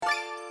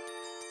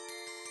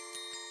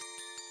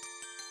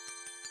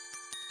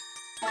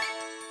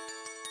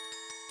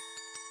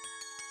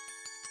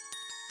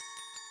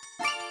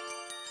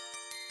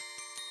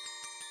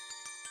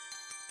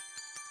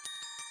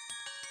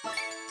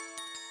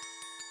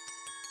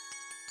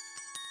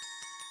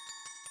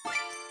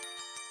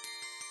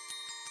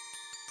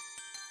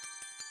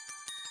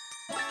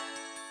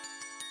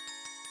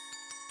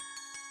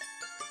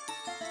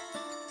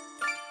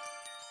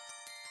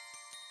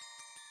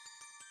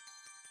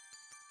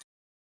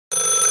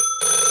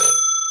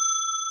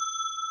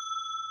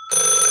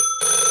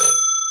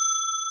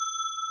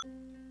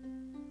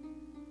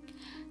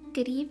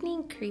Good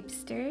evening,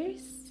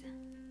 creepsters.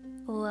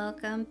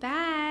 Welcome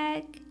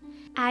back.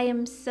 I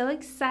am so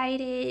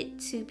excited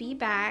to be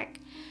back.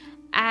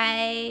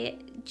 I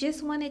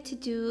just wanted to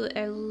do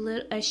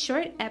a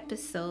short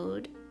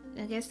episode.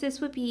 I guess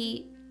this would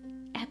be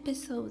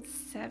episode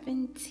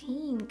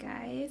 17,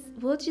 guys.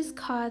 We'll just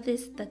call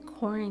this the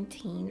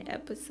quarantine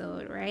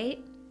episode,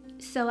 right?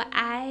 So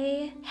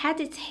I had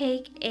to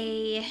take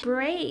a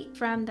break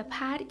from the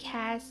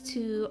podcast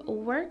to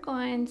work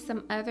on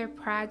some other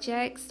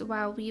projects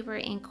while we were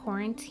in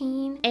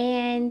quarantine,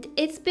 and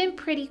it's been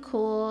pretty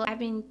cool. I've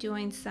been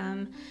doing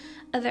some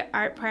other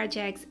art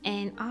projects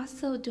and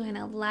also doing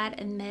a lot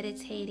of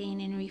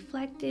meditating and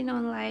reflecting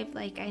on life,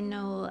 like I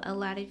know a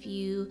lot of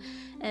you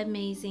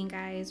amazing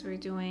guys were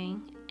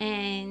doing.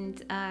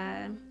 And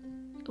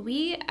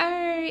we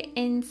are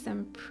in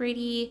some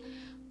pretty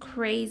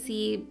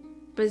crazy,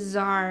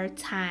 bizarre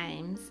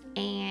times,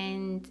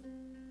 and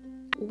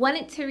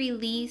wanted to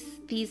release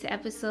these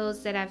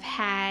episodes that I've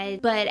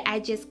had, but I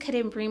just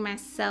couldn't bring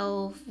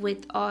myself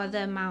with all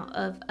the amount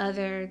of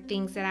other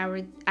things that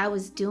I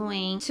was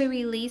doing to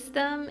release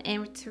them,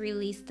 and to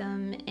release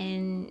them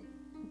in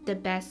the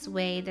best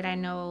way that I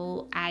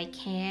know I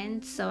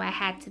can. So I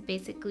had to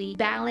basically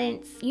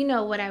balance,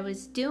 what I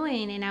was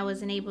doing, and I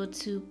wasn't able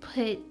to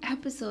put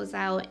episodes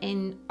out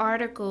and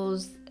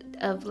articles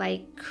of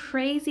like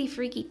crazy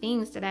freaky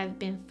things that I've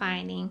been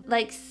finding.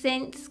 Like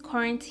since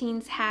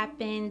quarantines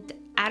happened,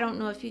 I don't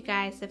know if you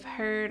guys have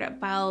heard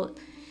about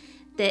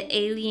the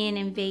alien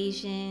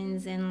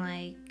invasions, and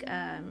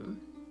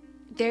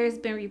there's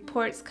been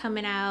reports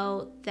coming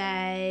out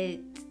that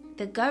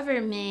the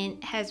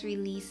government has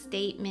released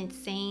statements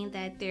saying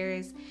that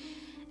there's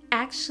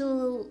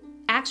actual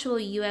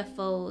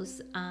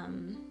UFOs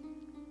on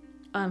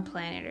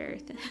planet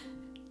Earth.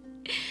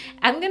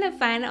 I'm gonna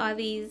find all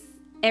these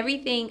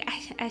everything.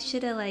 I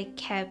should have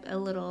kept a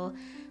little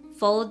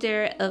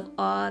folder of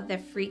all the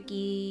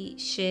freaky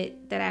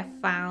shit that I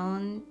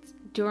found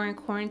during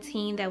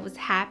quarantine that was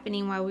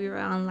happening while we were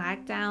on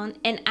lockdown.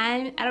 And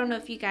I don't know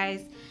if you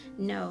guys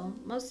know,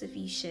 most of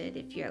you should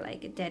if you're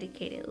like a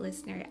dedicated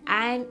listener.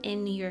 I'm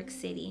in New York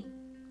City.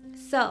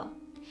 So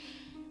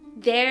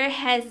there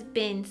has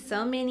been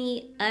so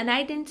many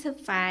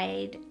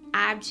unidentified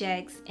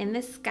objects in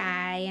the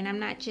sky, and I'm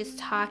not just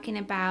talking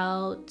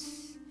about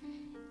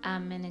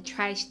in a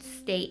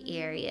tri-state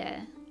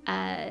area.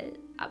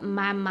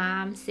 My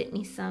mom sent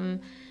me some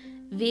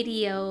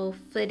video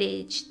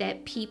footage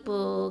that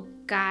people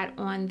got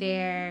on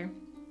their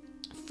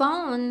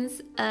phones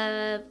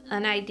of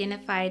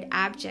unidentified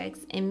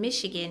objects in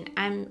Michigan.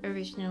 I'm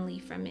originally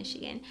from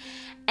Michigan.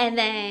 And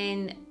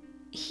then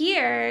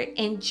here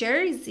in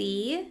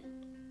Jersey,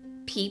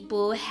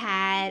 people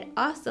had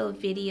also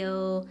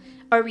video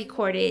or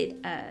recorded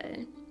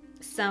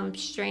some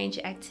strange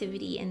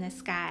activity in the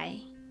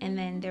sky. And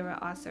then there were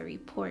also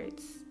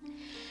reports.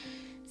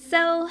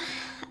 So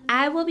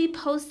I will be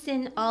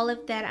posting all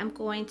of that. I'm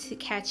going to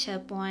catch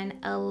up on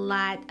a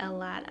lot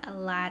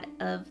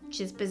of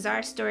just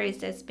bizarre stories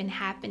that's been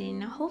happening.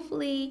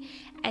 Hopefully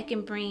I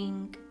can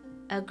bring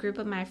a group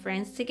of my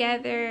friends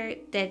together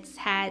that's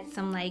had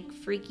some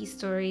freaky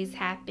stories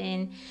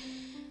happen,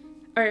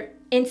 or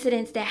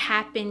incidents that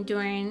happened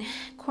during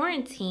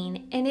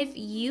quarantine. And if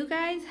you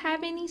guys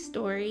have any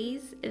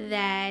stories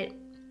that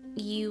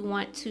you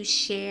want to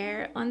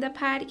share on the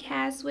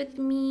podcast with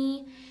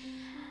me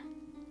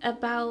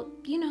about,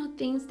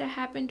 things that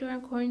happened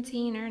during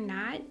quarantine or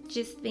not,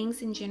 just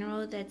things in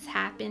general that's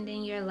happened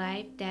in your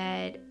life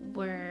that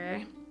were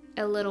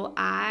a little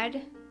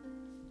odd,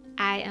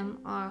 I am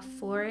all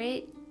for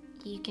it.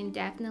 You can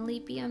definitely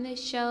be on this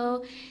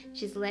show.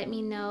 Just let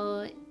me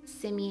know.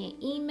 Send me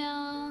an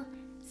email.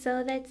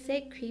 So that's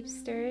it,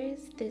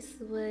 creepsters. This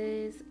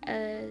was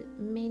a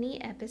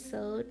mini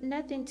episode.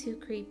 Nothing too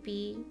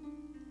creepy,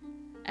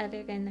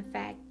 other than the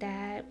fact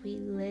that we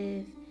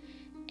live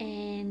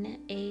in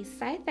a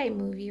sci-fi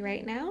movie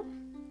right now.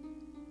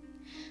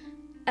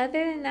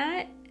 Other than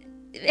that,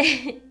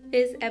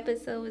 this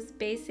episode was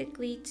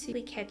basically to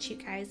catch you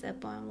guys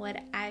up on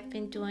what I've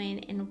been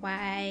doing and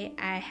why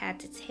I had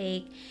to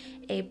take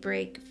a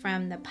break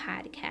from the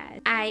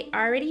podcast. I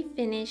already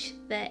finished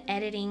the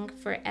editing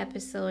for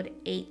episode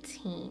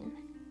 18.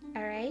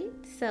 All right,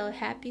 so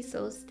happy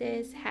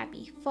solstice,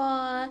 happy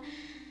fall,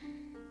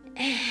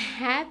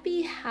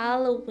 happy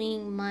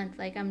Halloween month.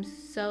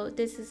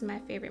 This is my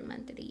favorite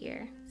month of the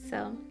year.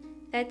 So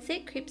that's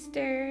it,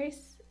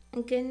 creepsters.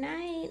 Good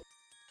night.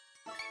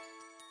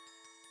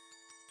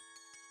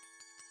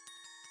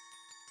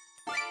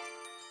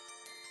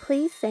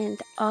 Please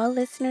send all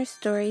listener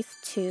stories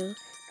to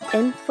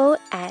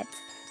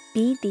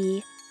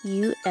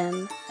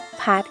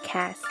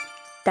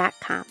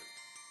info@bdumpodcast.com.